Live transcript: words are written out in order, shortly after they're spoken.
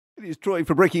It is Troy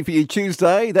for Brekkie for you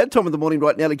Tuesday. That time of the morning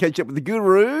right now to catch up with the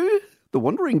guru, the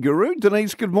wandering guru.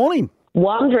 Denise, good morning. I'm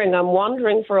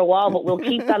wandering for a while, but we'll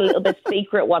keep that a little bit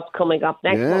secret what's coming up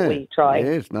next, won't we, Troy?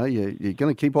 Yes, no, you're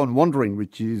going to keep on wandering,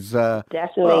 which is...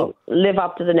 Definitely live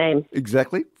up to the name.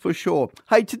 Exactly, for sure.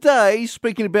 Hey, today,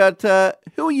 speaking about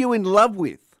who are you in love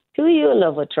with? Who are you in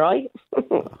love with, Troy?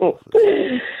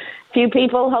 Few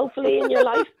people, hopefully, in your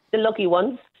life. The lucky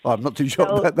ones. Oh, I'm not too sure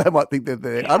about that. They might think that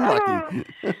they're unlucky.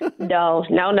 No.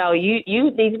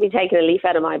 You need to be taking a leaf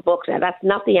out of my book now. That's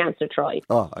not the answer, Troy.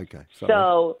 Oh, okay. Sorry.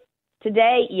 So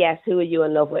today, yes, who are you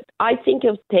in love with? I think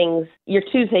of things, you're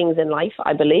two things in life,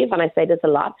 I believe, and I say this a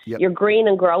lot. Yep. You're green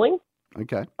and growing,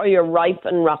 okay, or you're ripe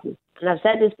and rotten. And I've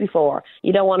said this before.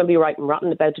 You don't want to be ripe and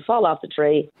rotten, about to fall off the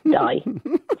tree, die.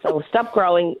 So stop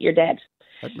growing, you're dead.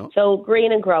 So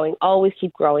green and growing, always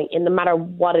keep growing in no matter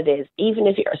what it is. Even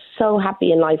if you're so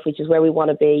happy in life, which is where we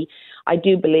want to be, I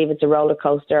do believe it's a roller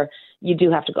coaster. You do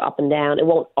have to go up and down. It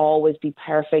won't always be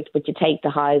perfect, but you take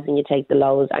the highs and you take the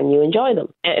lows and you enjoy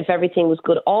them. If everything was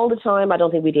good all the time, I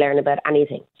don't think we'd learn about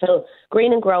anything. So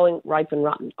green and growing, ripe and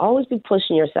rotten. Always be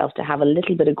pushing yourself to have a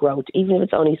little bit of growth, even if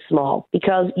it's only small,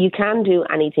 because you can do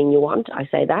anything you want. I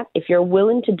say that. If you're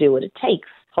willing to do it, it takes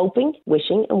hoping,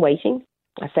 wishing and waiting.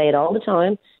 I say it all the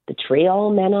time, the three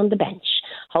old men on the bench,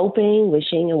 hoping,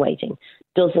 wishing and waiting,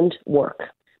 doesn't work.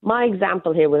 My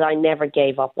example here was I never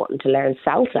gave up wanting to learn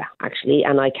salsa, actually,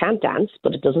 and I can't dance,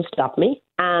 but it doesn't stop me.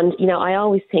 And, I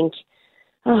always think,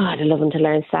 I'd love to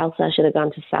learn salsa. I should have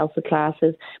gone to salsa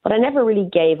classes. But I never really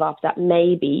gave up that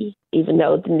maybe, even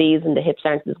though the knees and the hips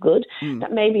aren't as good,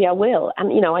 that maybe I will.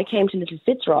 And, I came to Little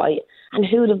Fitzroy, and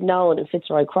who'd have known in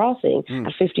Fitzroy Crossing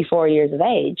at 54 years of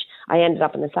age, I ended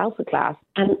up in a salsa class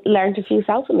and learned a few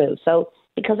salsa moves. So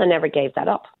because I never gave that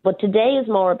up. But today is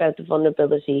more about the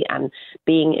vulnerability and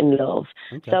being in love.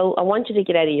 Okay. So I want you to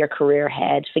get out of your career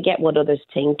head, forget what others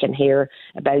think and hear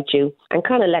about you, and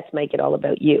kind of let's make it all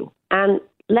about you. And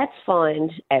let's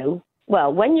find out,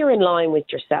 well, when you're in line with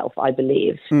yourself, I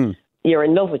believe, you're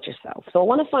in love with yourself. So I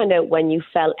want to find out when you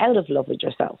fell out of love with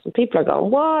yourself. And people are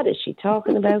going, what is she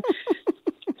talking about?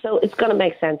 So it's going to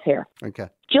make sense here. Okay.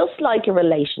 Just like a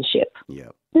relationship,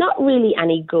 not really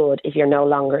any good if you're no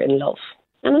longer in love.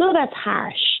 And I know that's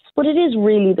harsh, but it is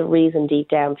really the reason deep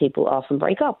down people often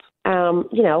break up. I'm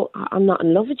not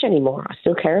in love with you anymore. I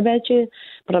still care about you,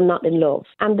 but I'm not in love.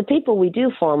 And the people we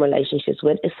do form relationships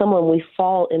with is someone we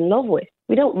fall in love with.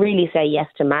 We don't really say yes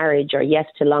to marriage or yes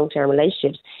to long-term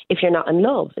relationships if you're not in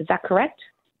love. Is that correct?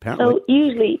 Apparently. So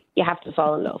usually you have to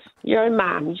fall in love. You're a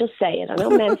man, you just say it. I know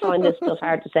men find this stuff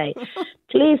hard to say.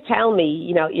 Please tell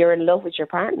me, you're in love with your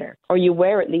partner, or you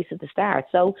were at least at the start.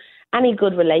 So any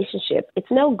good relationship, it's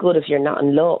no good if you're not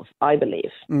in love, I believe.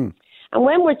 And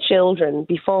when we're children,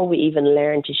 before we even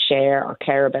learn to share or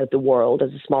care about the world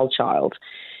as a small child,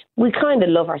 we kind of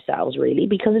love ourselves, really,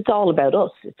 because it's all about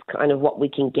us. It's kind of what we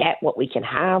can get, what we can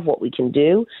have, what we can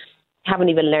do. Haven't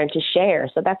even learned to share.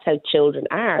 So that's how children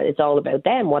are. It's all about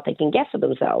them, what they can get for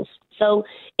themselves. So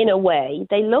in a way,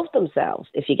 they love themselves,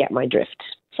 if you get my drift.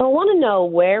 So I want to know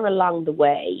where along the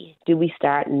way do we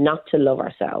start not to love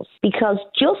ourselves? Because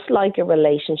just like a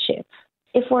relationship,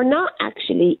 if we're not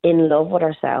actually in love with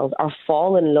ourselves or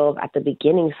fall in love at the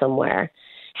beginning somewhere,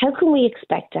 how can we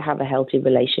expect to have a healthy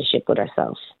relationship with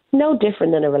ourselves? No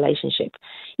different than a relationship.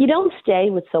 You don't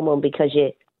stay with someone because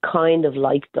you kind of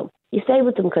like them. You stay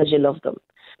with them because you love them.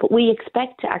 But we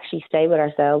expect to actually stay with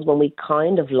ourselves when we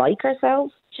kind of like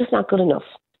ourselves. It's just not good enough.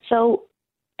 So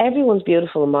everyone's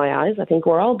beautiful in my eyes. I think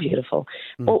we're all beautiful.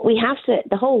 But we have to,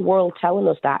 the whole world telling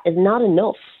us that is not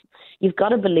enough. You've got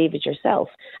to believe it yourself.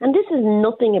 And this is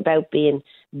nothing about being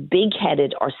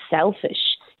big-headed or selfish.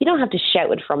 You don't have to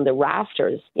shout it from the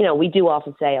rafters. We do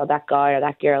often say, oh, that guy or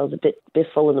that girl is a bit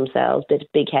full of themselves, a bit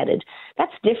big-headed.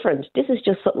 That's different. This is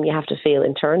just something you have to feel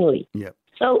internally. Yep.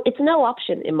 So it's no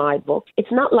option in my book.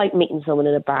 It's not like meeting someone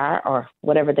in a bar or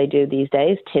whatever they do these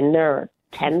days, Tinder or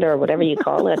Tender or whatever you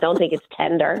call it. I don't think it's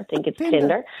Tender. I think it's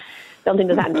Tinder. Don't think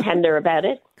there's anything tender about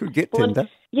it. Could get Tinder.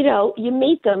 You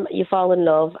meet them, you fall in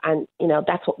love, and,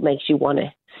 that's what makes you want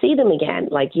to see them again.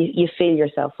 Like you feel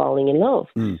yourself falling in love.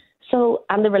 So,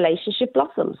 and the relationship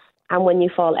blossoms. And when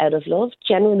you fall out of love,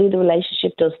 generally the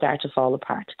relationship does start to fall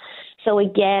apart. So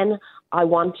again, I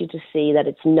want you to see that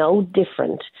it's no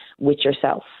different with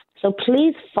yourself. So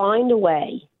please find a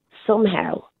way,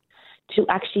 somehow, to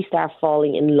actually start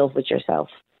falling in love with yourself.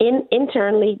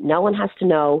 Internally, no one has to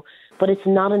know, but it's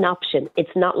not an option. It's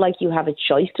not like you have a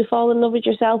choice to fall in love with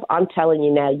yourself. I'm telling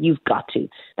you now, you've got to.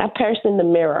 That person in the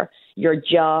mirror, your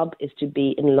job is to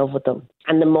be in love with them.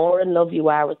 And the more in love you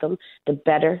are with them, the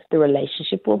better the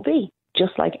relationship will be.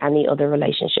 just like any other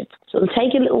relationship. So it'll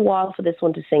take a little while for this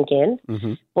one to sink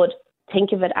in, but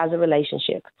think of it as a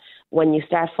relationship. When you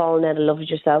start falling out of love with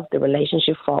yourself, the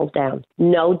relationship falls down.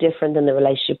 No different than the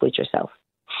relationship with yourself.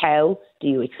 How do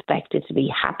you expect it to be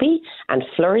happy and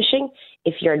flourishing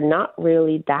if you're not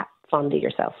really that fond of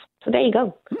yourself? So there you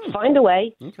go. Find a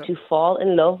way to fall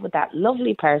in love with that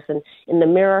lovely person in the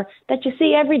mirror that you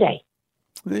see every day.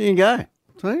 There you go.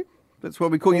 See? That's why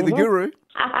we call you the guru.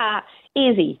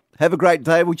 Easy. Have a great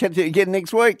day. We'll chat to you again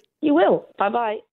next week. You will. Bye-bye.